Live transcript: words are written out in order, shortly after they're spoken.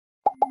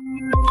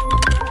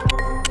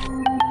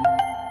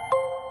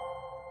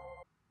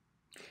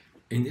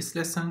In this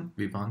lesson,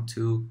 we want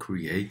to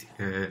create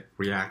a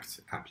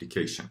React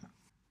application.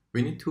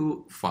 We need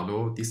to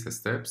follow these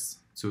steps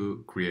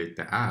to create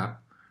the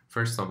app.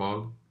 First of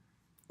all,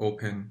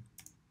 open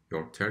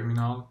your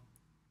terminal.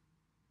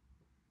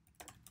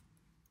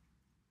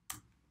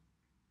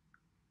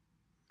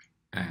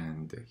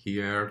 And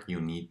here you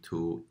need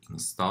to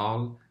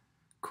install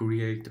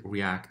create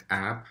React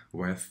app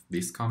with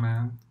this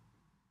command.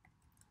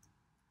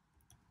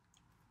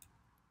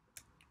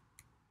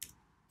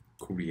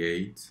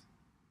 Create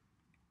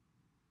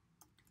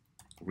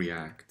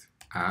React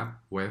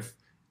app with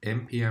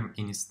npm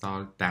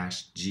install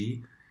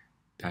 -g.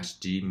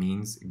 -g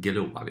means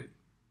globally.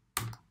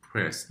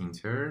 Press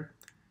enter,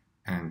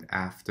 and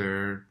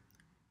after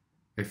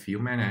a few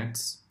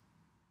minutes,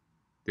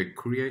 the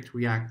create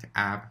React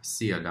app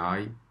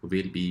CLI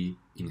will be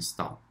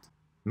installed.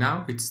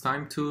 Now it's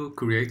time to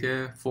create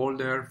a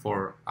folder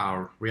for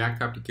our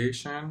React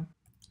application.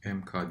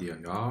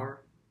 mkdir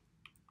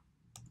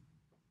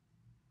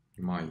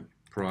my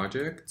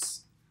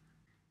projects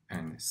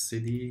and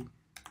cd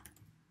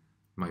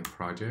my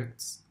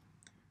projects.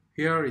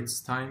 Here it's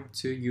time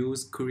to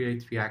use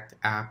create React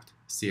app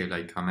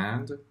CLI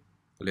command.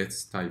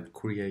 Let's type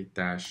create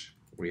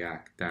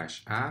 -react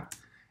 -app,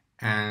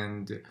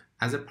 and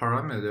as a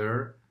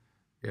parameter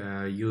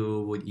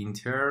you would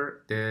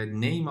enter the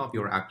name of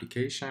your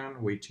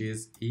application, which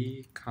is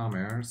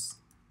e-commerce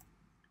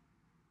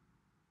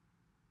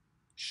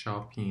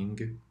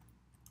shopping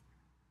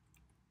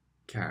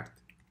cart.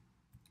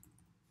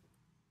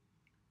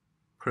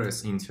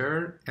 Press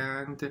enter,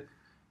 and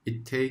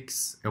it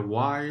takes a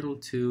while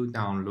to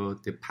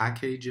download the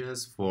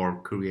packages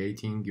for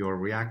creating your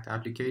React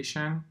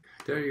application.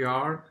 There you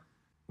are.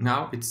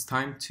 Now it's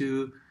time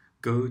to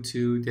go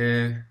to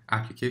the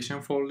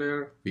application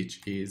folder,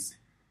 which is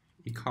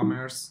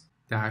e-commerce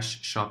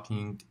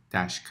shopping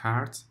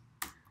cart,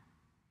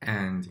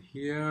 and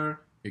here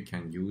you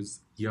can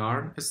use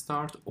yarn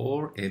start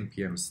or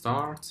npm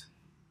start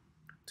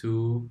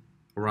to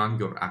run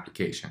your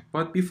application.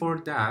 But before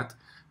that,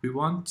 we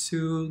want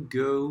to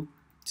go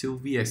to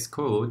VS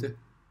Code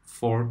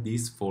for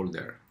this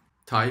folder.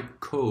 Type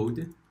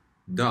code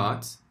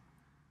dot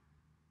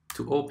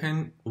to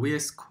open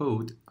VS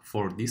Code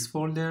for this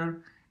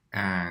folder,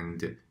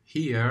 and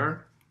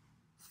here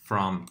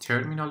from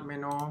terminal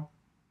menu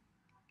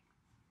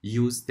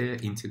use the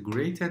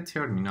integrated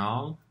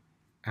terminal,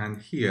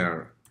 and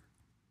here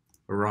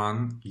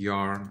run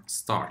yarn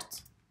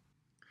start.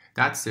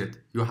 That's it.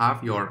 You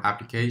have your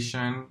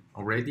application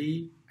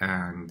already,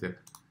 and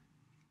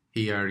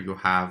here you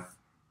have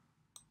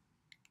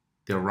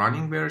the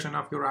running version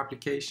of your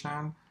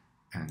application,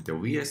 and the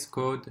VS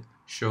Code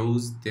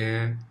shows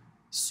the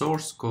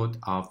source code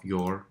of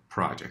your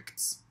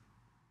projects.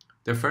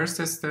 The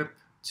first step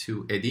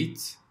to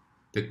edit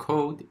the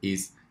code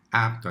is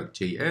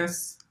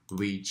app.js,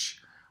 which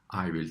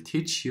I will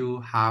teach you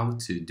how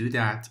to do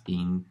that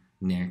in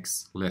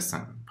next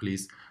lesson.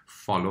 Please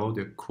follow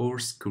the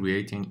course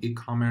creating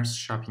e-commerce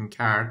shopping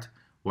cart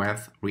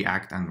with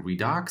React and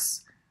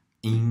Redux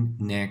in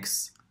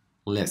next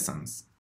lessons.